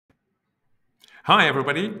Hi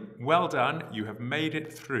everybody, well done. You have made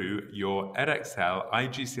it through your Edexcel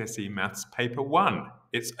IGCSE Maths Paper 1.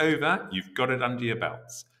 It's over, you've got it under your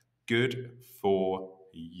belts. Good for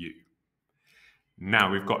you.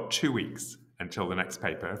 Now we've got 2 weeks until the next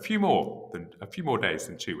paper, a few more days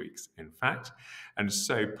than 2 weeks, in fact. And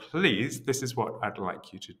so please, this is what I'd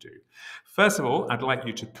like you to do. First of all, I'd like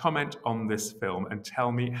you to comment on this film and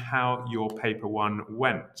tell me how your paper 1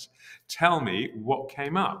 went. Tell me what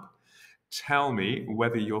came up. Tell me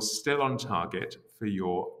whether you're still on target for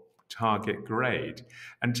your target grade.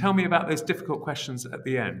 And tell me about those difficult questions at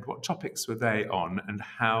the end. What topics were they on, and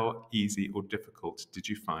how easy or difficult did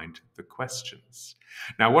you find the questions?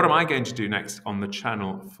 Now, what am I going to do next on the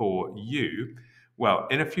channel for you? Well,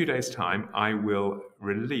 in a few days' time, I will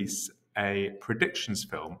release a predictions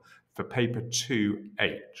film for paper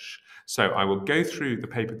 2H. So I will go through the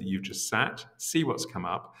paper that you've just sat, see what's come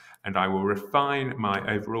up, and I will refine my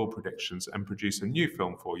overall predictions and produce a new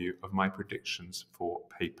film for you of my predictions for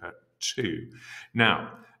paper 2.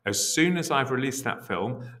 Now, as soon as I've released that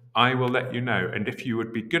film, I will let you know. And if you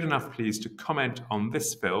would be good enough, please, to comment on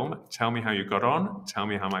this film, tell me how you got on, tell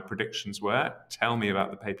me how my predictions were, tell me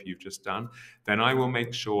about the paper you've just done, then I will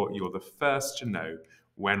make sure you're the first to know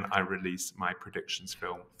when I release my predictions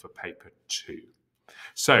film for paper 2.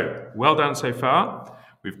 So, well done so far.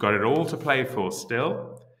 We've got it all to play for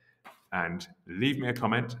still. And leave me a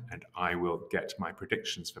comment and I will get my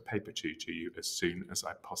predictions for paper 2 to you as soon as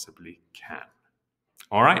I possibly can.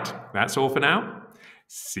 All right, that's all for now.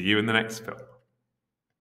 See you in the next film.